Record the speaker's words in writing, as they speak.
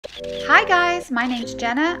Hi guys, my name's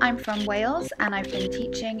Jenna. I'm from Wales and I've been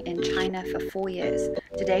teaching in China for 4 years.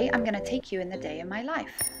 Today I'm going to take you in the day in my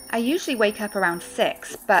life. I usually wake up around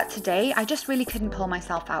 6, but today I just really couldn't pull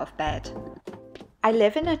myself out of bed. I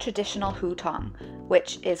live in a traditional hutong,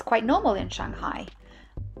 which is quite normal in Shanghai.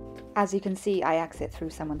 As you can see, I exit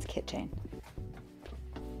through someone's kitchen.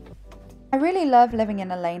 I really love living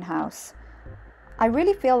in a lane house. I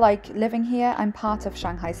really feel like living here, I'm part of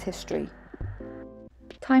Shanghai's history.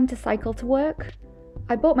 Time to cycle to work.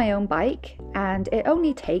 I bought my own bike and it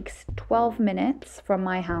only takes 12 minutes from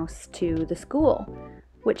my house to the school,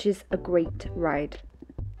 which is a great ride.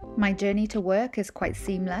 My journey to work is quite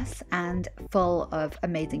seamless and full of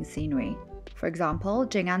amazing scenery. For example,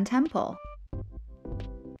 Jing'an Temple.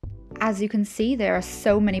 As you can see, there are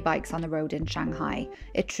so many bikes on the road in Shanghai.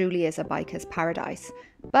 It truly is a biker's paradise,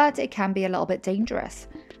 but it can be a little bit dangerous.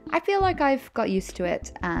 I feel like I've got used to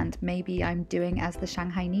it and maybe I'm doing as the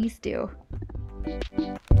Shanghainese do.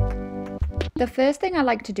 The first thing I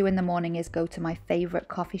like to do in the morning is go to my favorite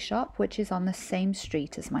coffee shop, which is on the same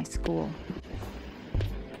street as my school.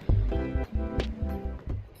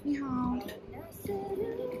 你好，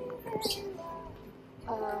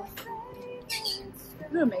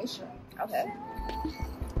热美式 ，OK。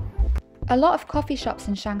 A lot of coffee shops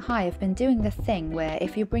in Shanghai have been doing the thing where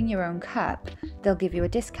if you bring your own cup, they'll give you a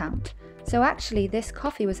discount. So actually this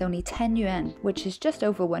coffee was only 10 yuan, which is just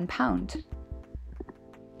over £1.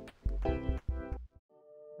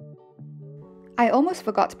 I almost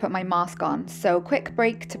forgot to put my mask on, so quick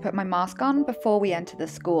break to put my mask on before we enter the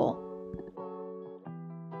school.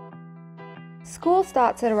 School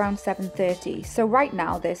starts at around 7:30, so right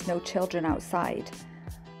now there's no children outside.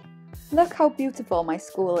 Look how beautiful my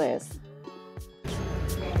school is.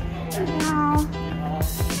 你好，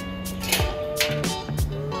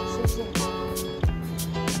谢谢。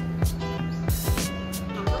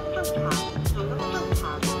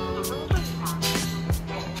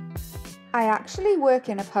 I actually work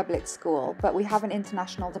in a public school, but we have an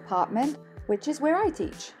international department, which is where I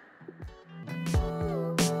teach.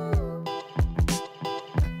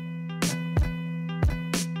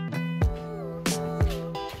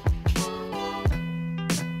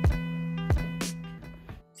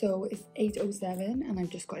 So it's 8:07 and I've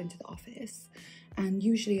just got into the office, and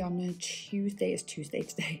usually on a Tuesday, it's Tuesday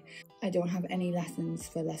today, I don't have any lessons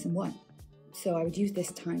for lesson 1. So I would use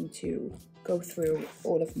this time to go through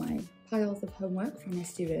all of my piles of homework from my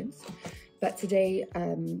students. But today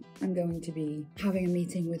I'm going to be having a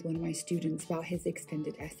meeting with one of my students about his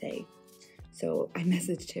extended essay. So I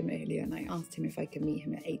messaged him earlier and I asked him if I could meet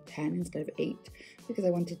him at 8:10 instead of 8 because I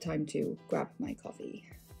wanted time to grab my coffee.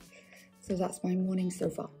 So that's my morning so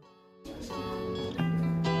far.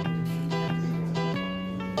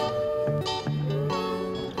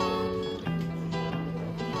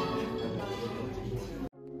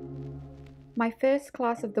 My first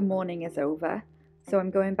class of the morning is over, so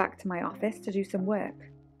I'm going back to my office to do some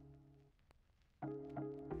work.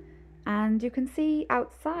 And you can see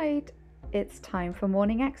outside, it's time for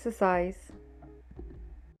morning exercise.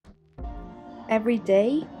 Every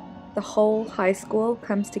day, the whole high school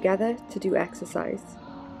comes together to do exercise.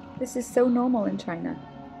 This is so normal in China.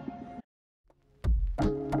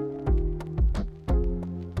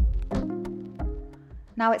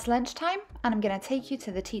 Now it's lunchtime and I'm going to take you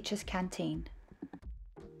to the teacher's canteen.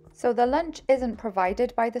 So the lunch isn't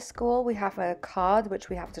provided by the school, we have a card which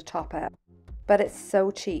we have to top up. But it's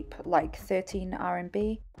so cheap, like 13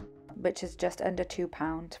 RMB, which is just under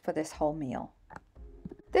 £2 for this whole meal.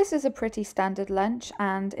 This is a pretty standard lunch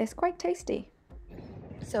and it's quite tasty.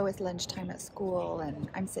 So it's lunchtime at school and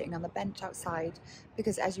I'm sitting on the bench outside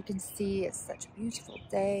because as you can see it's such a beautiful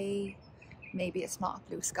day. Maybe it's not a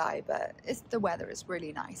blue sky, but the weather is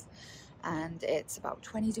really nice. And it's about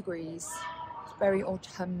 20 degrees, it's very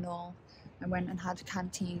autumnal. I went and had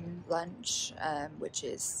canteen lunch, which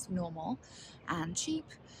is normal and cheap.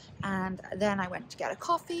 And then I went to get a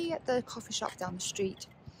coffee at the coffee shop down the street.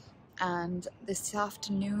 And this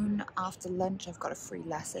afternoon after lunch I've got a free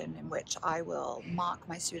lesson in which I will mark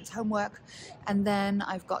my students' homework, and then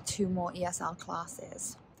I've got 2 more ESL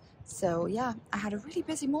classes. So yeah, I had a really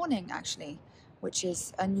busy morning actually, which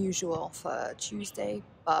is unusual for Tuesday,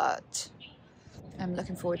 but I'm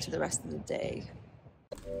looking forward to the rest of the day.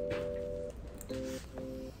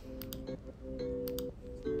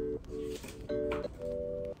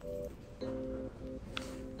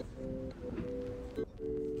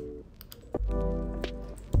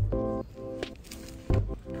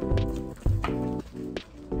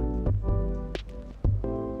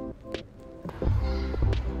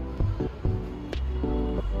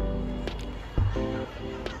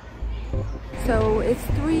 So it's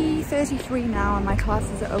 3:33 now and my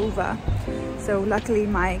classes are over. So luckily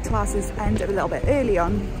my classes end a little bit early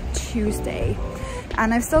on Tuesday.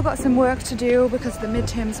 And I've still got some work to do because the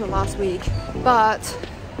midterms were last week, but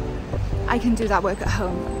I can do that work at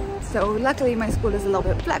home. So luckily my school is a little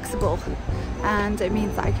bit flexible and it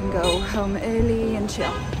means that I can go home early and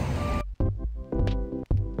chill.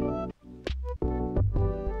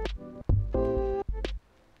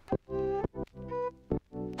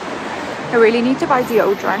 I really need to buy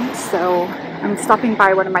deodorant, so I'm stopping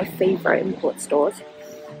by one of my favourite import stores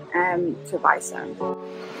to buy some.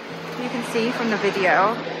 You can see from the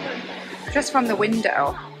video, just from the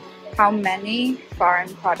window, how many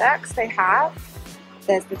foreign products they have.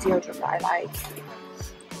 There's the deodorant that I like,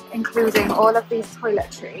 including all of these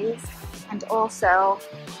toiletries and also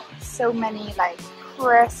so many like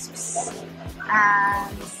crisps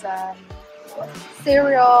and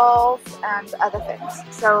cereals and other things.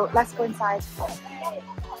 So let's go inside.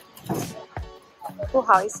 不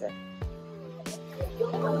好意思。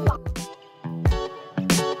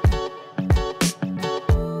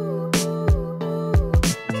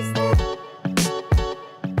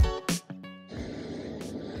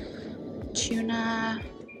Tuna,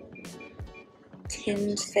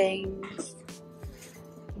 tinned things,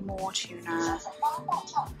 more tuna,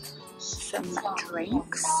 some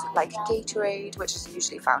drinks like Gatorade, which is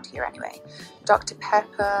usually found here anyway, Dr.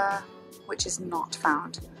 Pepper, which is not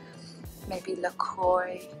found, maybe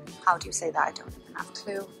LaCroix, how do you say that? I don't even have a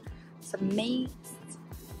clue, some meat,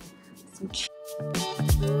 some cheese.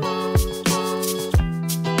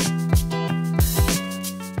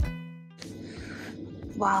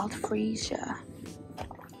 Wild freesia.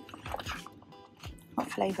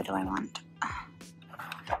 What flavour do I want?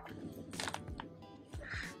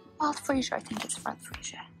 Wild freesia, I think it's wild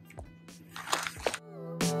freesia.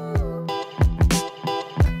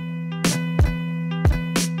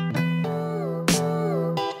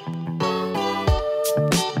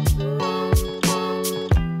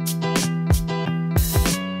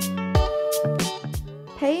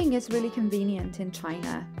 Paying is really convenient in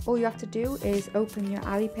China. All you have to do is open your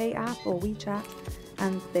Alipay app or WeChat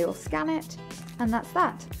and they will scan it, and that's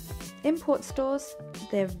that. Import stores,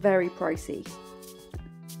 they're very pricey.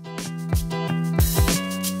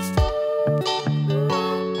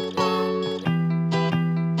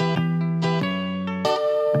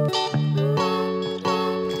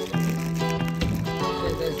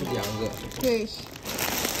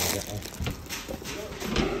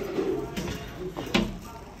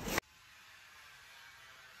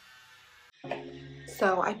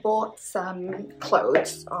 So I bought some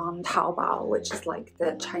clothes on Taobao, which is like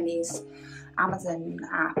the Chinese Amazon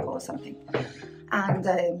app or something. And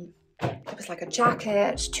it was like a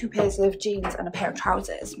jacket, 2 pairs of jeans and a pair of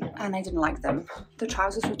trousers. And I didn't like them. The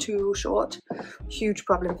trousers were too short, huge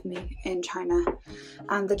problem for me in China.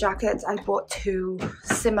 And the jackets, I bought 2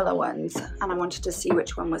 similar ones and I wanted to see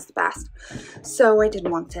which one was the best. So I didn't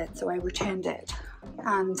want it, so I returned it.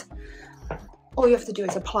 And all you have to do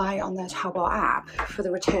is apply on the Taobao app for the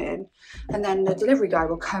return, and then the delivery guy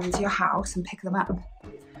will come to your house and pick them up.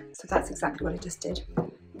 So that's exactly what I just did.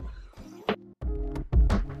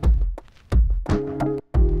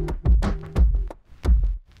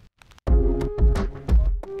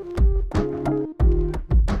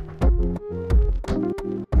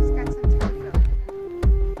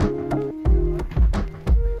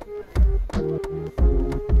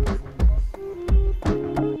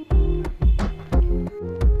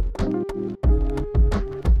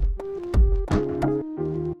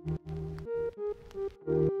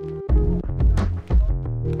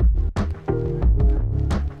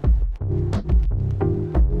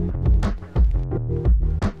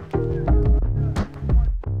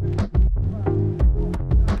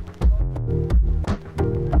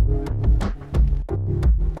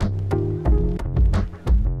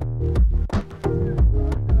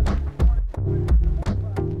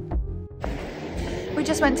 We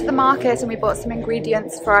just went to the market and we bought some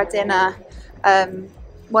ingredients for our dinner.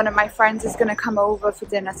 One of my friends is going to come over for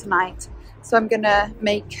dinner tonight, so I'm going to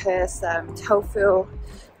make her some tofu,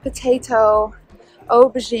 potato,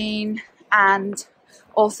 aubergine, and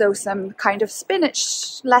also some kind of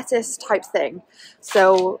spinach lettuce type thing.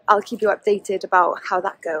 So I'll keep you updated about how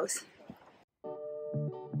that goes.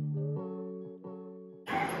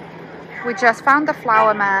 We just found the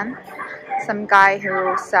flower man, some guy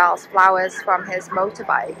who sells flowers from his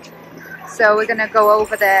motorbike. So we're gonna go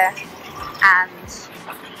over there and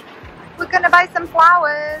we're gonna buy some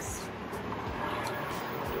flowers.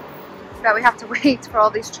 But we have to wait for all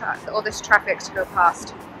this traffic to go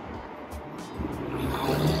past.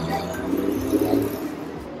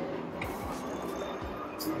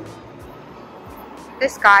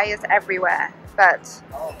 This guy is everywhere, but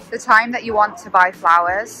the time that you want to buy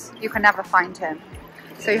flowers, you can never find him.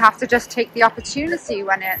 So you have to just take the opportunity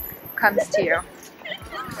when it comes to you.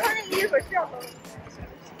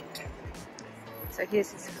 So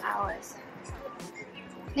here's his flowers.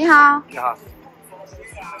 你好。你好。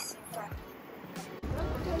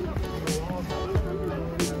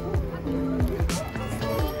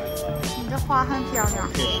你的花很漂亮。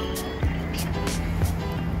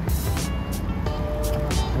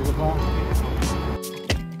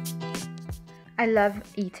I love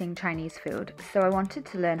eating Chinese food, so I wanted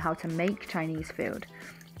to learn how to make Chinese food.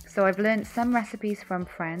 So I've learned some recipes from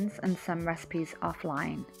friends and some recipes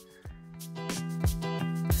offline.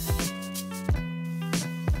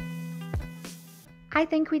 I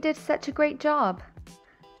think we did such a great job.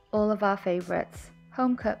 All of our favourites,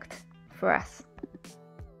 home cooked for us.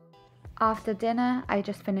 After dinner, I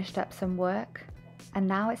just finished up some work and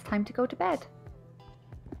now it's time to go to bed.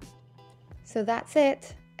 So that's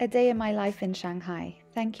it, a day in my life in Shanghai.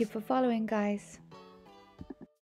 Thank you for following, guys.